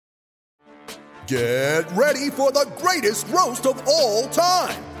Get ready for the greatest roast of all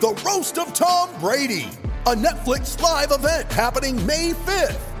time, the Roast of Tom Brady, a Netflix live event happening May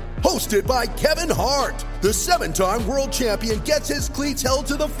 5th. Hosted by Kevin Hart, the 7-time world champion gets his cleats held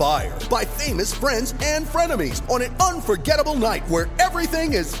to the fire by famous friends and frenemies on an unforgettable night where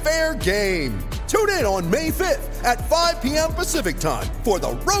everything is fair game. Tune in on May 5th at 5 p.m. Pacific time for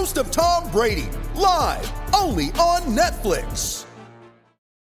the Roast of Tom Brady, live only on Netflix.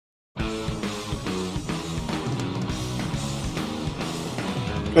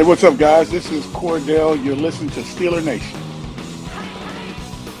 Hey, what's up, guys? This is Cordell. You're listening to Steeler Nation.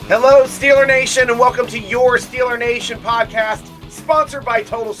 Hello, Steeler Nation, and welcome to your Steeler Nation podcast, sponsored by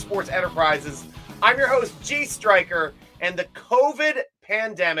Total Sports Enterprises. I'm your host, G Striker, and the COVID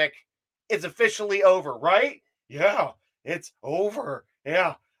pandemic is officially over, right? Yeah, it's over.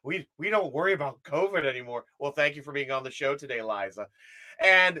 Yeah, we don't worry about COVID anymore. Well, thank you for being on the show today, Liza.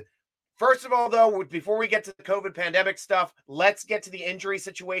 And first of all, though, before we get to the COVID pandemic stuff, let's get to the injury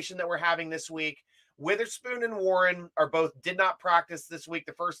situation that we're having this week. Witherspoon and Warren did not practice this week,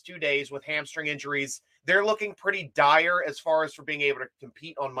 the first 2 days with hamstring injuries. They're looking pretty dire as far as for being able to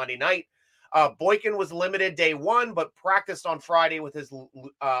compete on Monday night. Boykin was limited day one, but practiced on Friday with his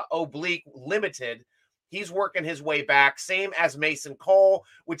oblique limited. He's working his way back, same as Mason Cole,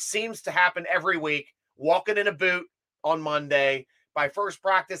 which seems to happen every week, walking in a boot on Monday. By first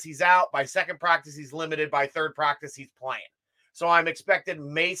practice, he's out. By second practice, he's limited. By third practice, he's playing. So I'm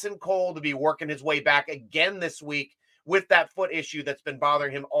expecting Mason Cole to be working his way back again this week with that foot issue that's been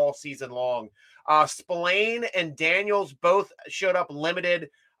bothering him all season long. Spillane and Daniels both showed up limited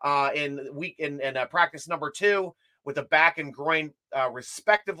in practice number 2 with a back and groin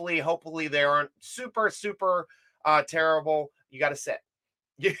respectively. Hopefully they aren't super terrible. You got to sit.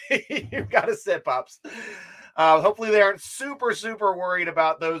 You got to sit, Pops. Hopefully they aren't super worried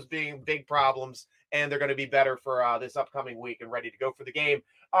about those being big problems, and they're going to be better for this upcoming week and ready to go for the game.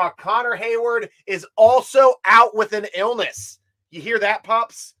 Connor Hayward is also out with an illness. You hear that,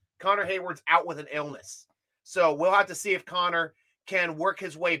 Pops? Connor Hayward's out with an illness. So we'll have to see if Connor can work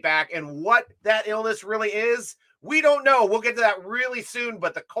his way back, and what that illness really is, we don't know. We'll get to that really soon,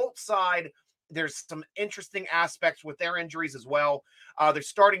 but the Colts side, there's some interesting aspects with their injuries as well. Their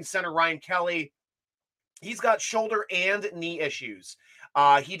starting center, Ryan Kelly, he's got shoulder and knee issues.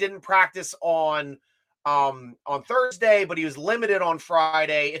 He didn't practice on Thursday, but he was limited on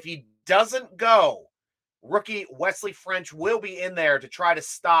Friday. If he doesn't go, rookie Wesley French will be in there to try to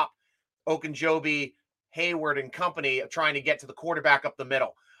stop Ogunjobi, Hayward, and company trying to get to the quarterback up the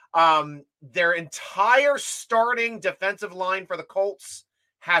middle. Their entire starting defensive line for the Colts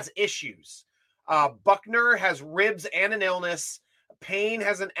has issues. Buckner has ribs and an illness. Payne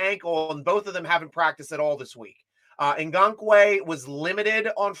has an ankle, and both of them haven't practiced at all this week. Ngakoue was limited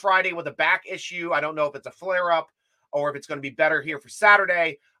on Friday with a back issue. I don't know if it's a flare-up or if it's going to be better here for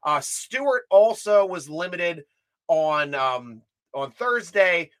Saturday. Stewart also was limited on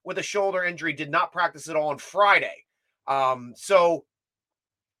Thursday with a shoulder injury, did not practice at all on Friday. So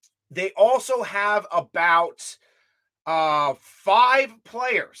they also have about 5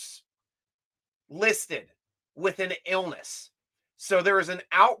 players listed with an illness. So there is an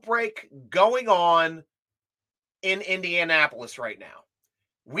outbreak going on in Indianapolis right now.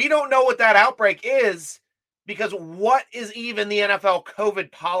 We don't know what that outbreak is because what is even the NFL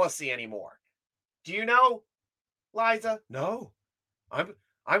COVID policy anymore? Do you know, Liza? No,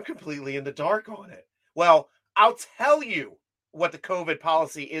 I'm completely in the dark on it. Well, I'll tell you what the COVID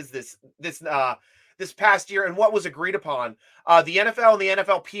policy is this past year and what was agreed upon. The NFL and the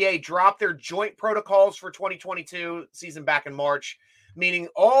NFLPA dropped their joint protocols for 2022 season back in March, meaning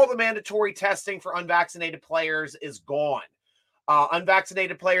all the mandatory testing for unvaccinated players is gone.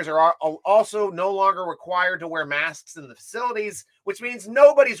 Unvaccinated players are also no longer required to wear masks in the facilities, which means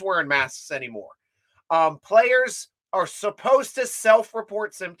nobody's wearing masks anymore. Players are supposed to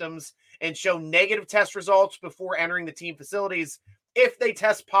self-report symptoms and show negative test results before entering the team facilities if they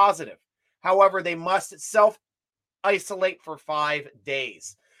test positive. However, they must self-isolate for 5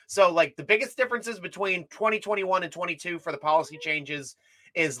 days. So, like, the biggest differences between 2021 and 22 for the policy changes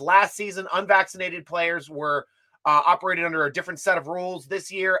is last season, unvaccinated players were operated under a different set of rules.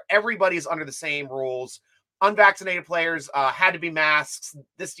 This year, everybody's under the same rules. Unvaccinated players had to be masks.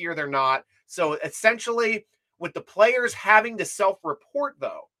 This year, they're not. So, essentially, with the players having to self-report,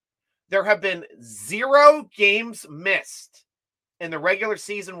 though, there have been 0 games missed in the regular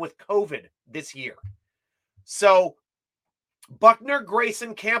season with COVID this year. So Buckner,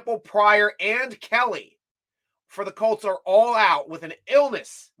 Grayson, Campbell, Pryor, and Kelly for the Colts are all out with an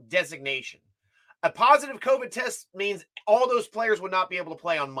illness designation. A positive COVID test means all those players would not be able to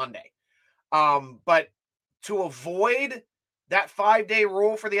play on Monday. But to avoid that 5-day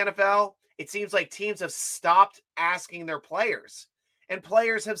rule for the NFL, it seems like teams have stopped asking their players, and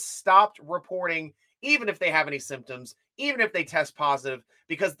players have stopped reporting, even if they have any symptoms, even if they test positive,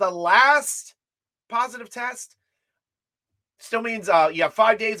 because the last positive test still means you have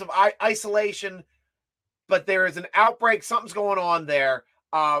 5 days of isolation, but there is an outbreak. Something's going on there.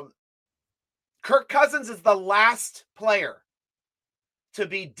 Kirk Cousins is the last player to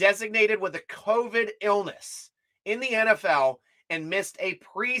be designated with a COVID illness in the NFL and missed a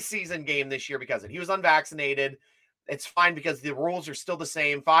preseason game this year because of it. He was unvaccinated. It's fine because the rules are still the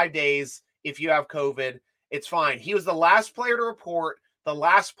same. 5 days if you have COVID, it's fine. He was the last player to report, the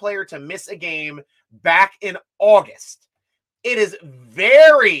last player to miss a game back in August. It is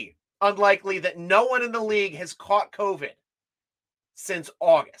very unlikely that no one in the league has caught COVID since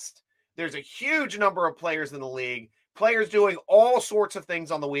August. There's a huge number of players in the league, players doing all sorts of things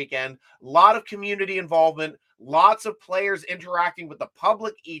on the weekend, a lot of community involvement, lots of players interacting with the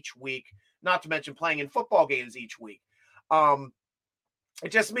public each week, not to mention playing in football games each week. It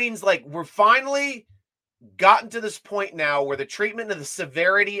just means like we're finally gotten to this point now where the treatment of the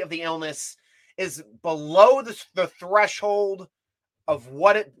severity of the illness is below the threshold of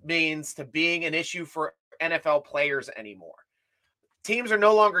what it means to being an issue for NFL players anymore. Teams are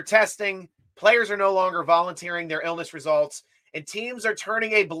no longer testing, players are no longer volunteering their illness results, and teams are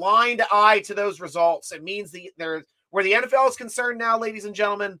turning a blind eye to those results. It means where the NFL is concerned now, ladies and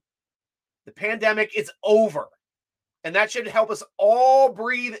gentlemen, the pandemic is over. And that should help us all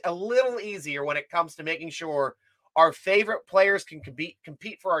breathe a little easier when it comes to making sure our favorite players can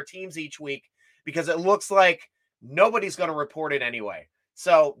compete for our teams each week, because it looks like nobody's going to report it anyway.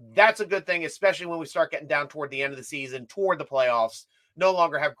 So that's a good thing, especially when we start getting down toward the end of the season, toward the playoffs, no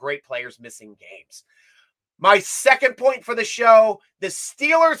longer have great players missing games. My second point for the show, the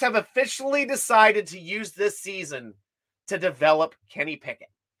Steelers have officially decided to use this season to develop Kenny Pickett.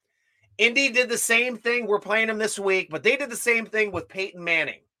 Indy did the same thing. We're playing him this week, but they did the same thing with Peyton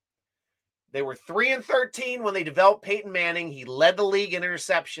Manning. They were 3-13 when they developed Peyton Manning. He led the league in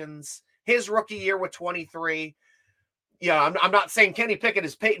interceptions his rookie year with 23. Yeah, I'm not saying Kenny Pickett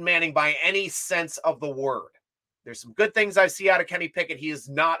is Peyton Manning by any sense of the word. There's some good things I see out of Kenny Pickett. He is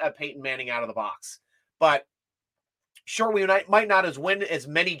not a Peyton Manning out of the box. But sure, we might not win as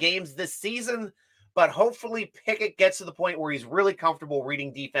many games this season, but hopefully Pickett gets to the point where he's really comfortable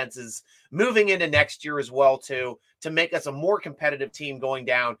reading defenses moving into next year as well, too, to make us a more competitive team going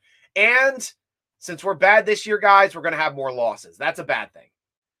down. And since we're bad this year, guys, we're going to have more losses. That's a bad thing.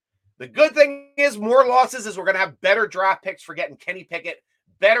 The good thing is more losses is we're going to have better draft picks for getting Kenny Pickett,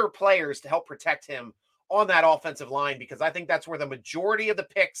 better players to help protect him on that offensive line, because I think that's where the majority of the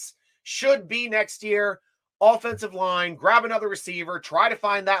picks should be next year. Offensive line, grab another receiver, try to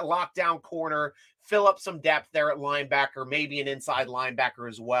find that lockdown corner, fill up some depth there at linebacker, maybe an inside linebacker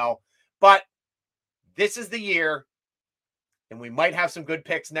as well. But this is the year, and we might have some good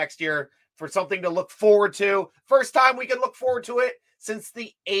picks next year for something to look forward to. First time we can look forward to it since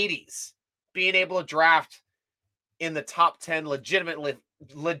the 80s, being able to draft in the top 10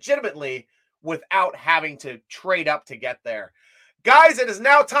 legitimately without having to trade up to get there. Guys, it is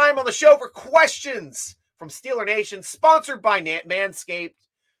now time on the show for questions from Steeler Nation, sponsored by Manscaped.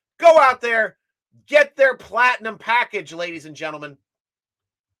 Go out there, get their platinum package, ladies and gentlemen.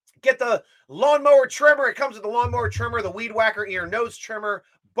 Get the lawnmower trimmer. It comes with the lawnmower trimmer, the weed whacker ear nose trimmer,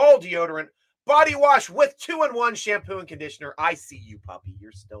 ball deodorant, body wash with 2-in-1 shampoo and conditioner. I see you, puppy.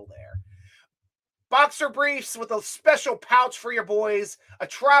 You're still there. Boxer briefs with a special pouch for your boys, a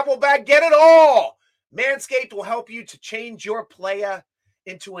travel bag. Get it all. Manscaped will help you to change your playa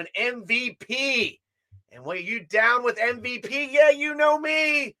into an MVP. And when you down with MVP, yeah, you know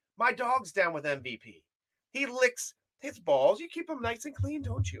me. My dog's down with MVP. He licks his balls. You keep them nice and clean,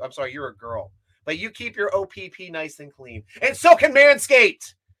 don't you? I'm sorry, you're a girl. But you keep your OPP nice and clean. And so can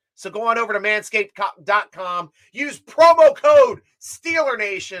Manscaped. So go on over to manscaped.com. Use promo code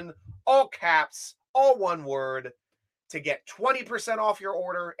SteelerNation, all caps, all one word, to get 20% off your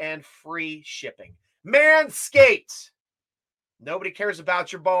order and free shipping. Manscaped. Nobody cares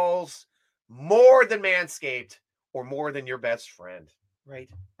about your balls more than Manscaped, or more than your best friend, right?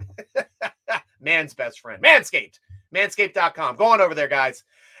 Man's best friend. Manscaped. Manscaped.com. Go on over there, guys.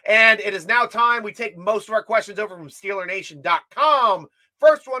 And it is now time. We take most of our questions over from SteelerNation.com.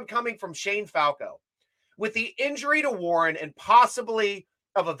 First one coming from Shane Falco. With the injury to Warren and possibly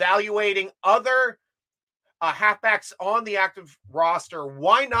of evaluating other halfbacks on the active roster,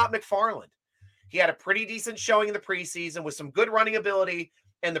 why not McFarland? He had a pretty decent showing in the preseason with some good running ability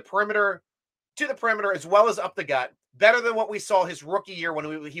and the perimeter, as well as up the gut. better than what we saw his rookie year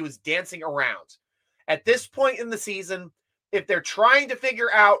when he was dancing around. At this point in the season, if they're trying to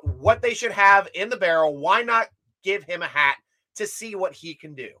figure out what they should have in the barrel, why not give him a hat to see what he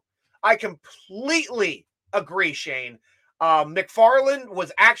can do? I completely agree, Shane. McFarland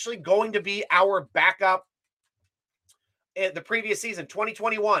was actually going to be our backup in the previous season,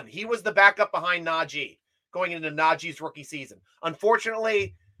 2021. He was the backup behind Najee going into Najee's rookie season.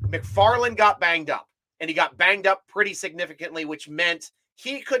 Unfortunately, McFarland got banged up, and he got banged up pretty significantly, which meant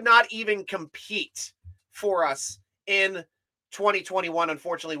he could not even compete for us in 2021.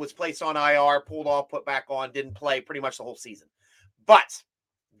 Unfortunately, was placed on IR, pulled off, put back on, didn't play pretty much the whole season. But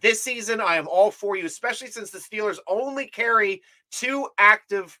this season, I am all for you, especially since the Steelers only carry 2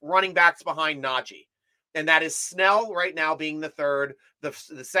 active running backs behind Najee. And that is Snell right now being the third, the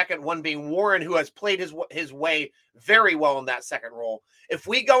second one being Warren, who has played his way very well in that second role. If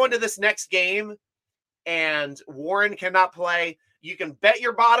we go into this next game and Warren cannot play, you can bet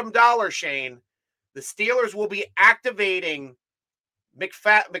your bottom dollar, Shane, the Steelers will be activating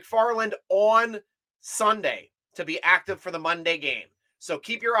McFarland on Sunday to be active for the Monday game. So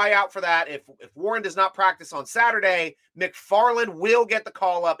keep your eye out for that. If Warren does not practice on Saturday, McFarland will get the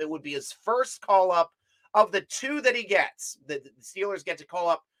call up. It would be his first call up of the 2 that he gets. The Steelers get to call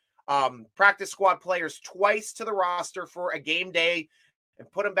up practice squad players twice to the roster for a game day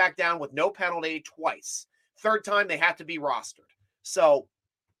and put them back down with no penalty twice. Third time, they have to be rostered. So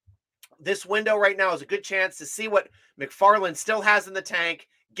this window right now is a good chance to see what McFarland still has in the tank,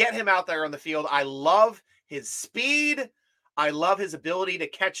 get him out there on the field. I love his speed. I love his ability to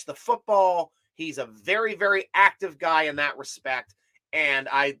catch the football. He's a very, very active guy in that respect. And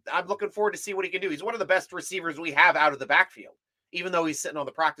I'm looking forward to see what he can do. He's one of the best receivers we have out of the backfield, even though he's sitting on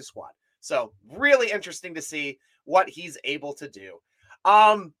the practice squad. So really interesting to see what he's able to do.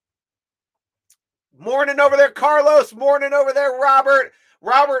 Morning over there, Carlos. Morning over there, Robert.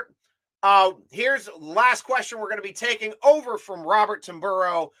 Robert, here's the last question we're going to be taking over from Robert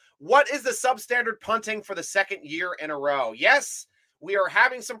Tamburo. What is the substandard punting for the second year in a row? Yes, we are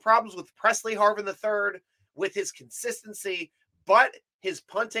having some problems with Presley Harvin III with his consistency, but his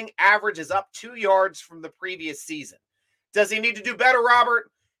punting average is up 2 yards from the previous season. Does he need to do better, Robert?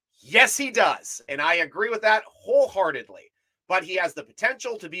 Yes, he does. And I agree with that wholeheartedly. But he has the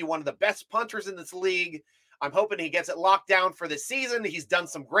potential to be one of the best punters in this league. I'm hoping he gets it locked down for this season. He's done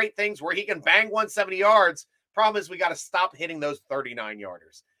some great things where he can bang 170 yards. Problem is we got to stop hitting those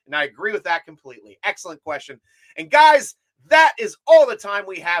 39-yarders. And I agree with that completely. Excellent question. And guys, that is all the time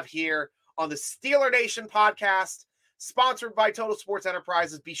we have here on the Steeler Nation podcast, sponsored by Total Sports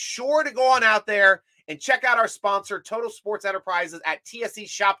Enterprises. Be sure to go on out there and check out our sponsor, Total Sports Enterprises, at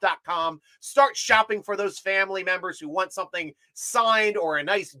tseshop.com. Start shopping for those family members who want something signed or a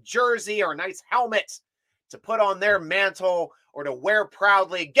nice jersey or a nice helmet to put on their mantle or to wear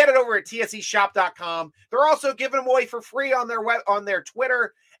proudly. Get it over at tseshop.com. They're also giving them away for free on their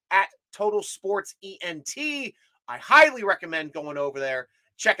Twitter at Total Sports ENT. I highly recommend going over there,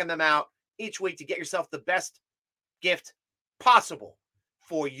 checking them out each week to get yourself the best gift possible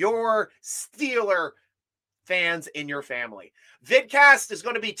for your Steeler fans in your family. Vidcast is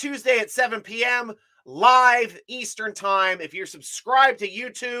going to be Tuesday at 7 p.m. live Eastern time. If you're subscribed to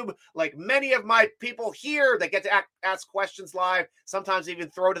YouTube, like many of my people here that get to ask questions live, sometimes even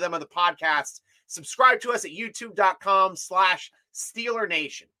throw to them on the podcast, subscribe to us at youtube.com/Steeler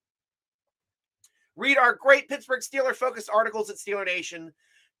Nation. Read our great Pittsburgh Steeler-focused articles at Steeler Nation.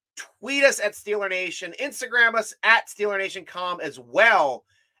 Tweet us at Steeler Nation. Instagram us at SteelerNation.com, as well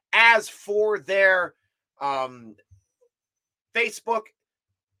as for their Facebook.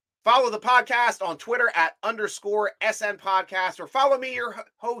 Follow the podcast on Twitter at _SN Podcast, or follow me, your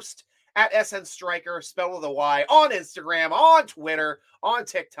host, at SN Striker, spelled with a Y, on Instagram, on Twitter, on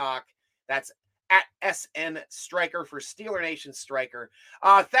TikTok. That's at SN Striker for Steeler Nation Striker.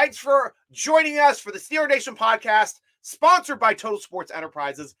 Thanks for joining us for the Steeler Nation podcast, sponsored by Total Sports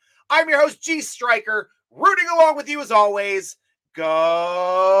Enterprises. I'm your host, G Striker, rooting along with you as always.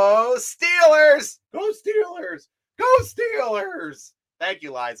 Go Steelers! Go Steelers! Go Steelers! Thank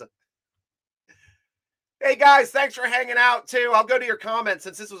you, Liza. Hey, guys, thanks for hanging out, too. I'll go to your comments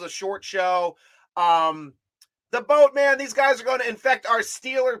since this was a short show. The boat, man, these guys are going to infect our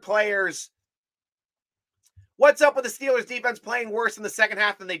Steeler players. What's up with the Steelers defense playing worse in the second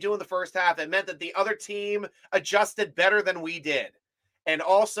half than they do in the first half? It meant that the other team adjusted better than we did. And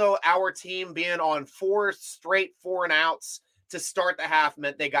also our team being on 4 straight 4-and-outs to start the half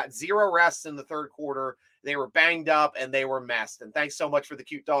meant they got 0 rests in the third quarter. They were banged up and they were messed. And thanks so much for the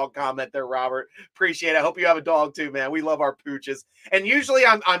cute dog comment there, Robert. Appreciate it. I hope you have a dog too, man. We love our pooches. And usually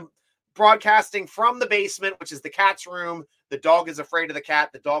I'm broadcasting from the basement, which is the cat's room. The dog is afraid of the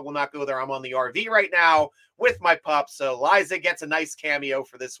cat. The dog will not go there. I'm on the RV right now with my pup. So Liza gets a nice cameo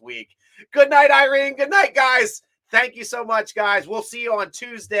for this week. Good night, Irene. Good night, guys. Thank you so much, guys. We'll see you on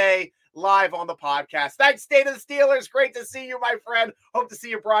Tuesday live on the podcast. Thanks, State of the Steelers. Great to see you, my friend. Hope to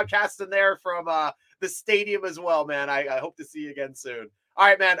see you broadcasting there from the stadium as well, man. I hope to see you again soon. All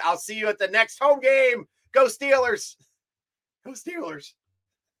right, man. I'll see you at the next home game. Go Steelers. Go Steelers.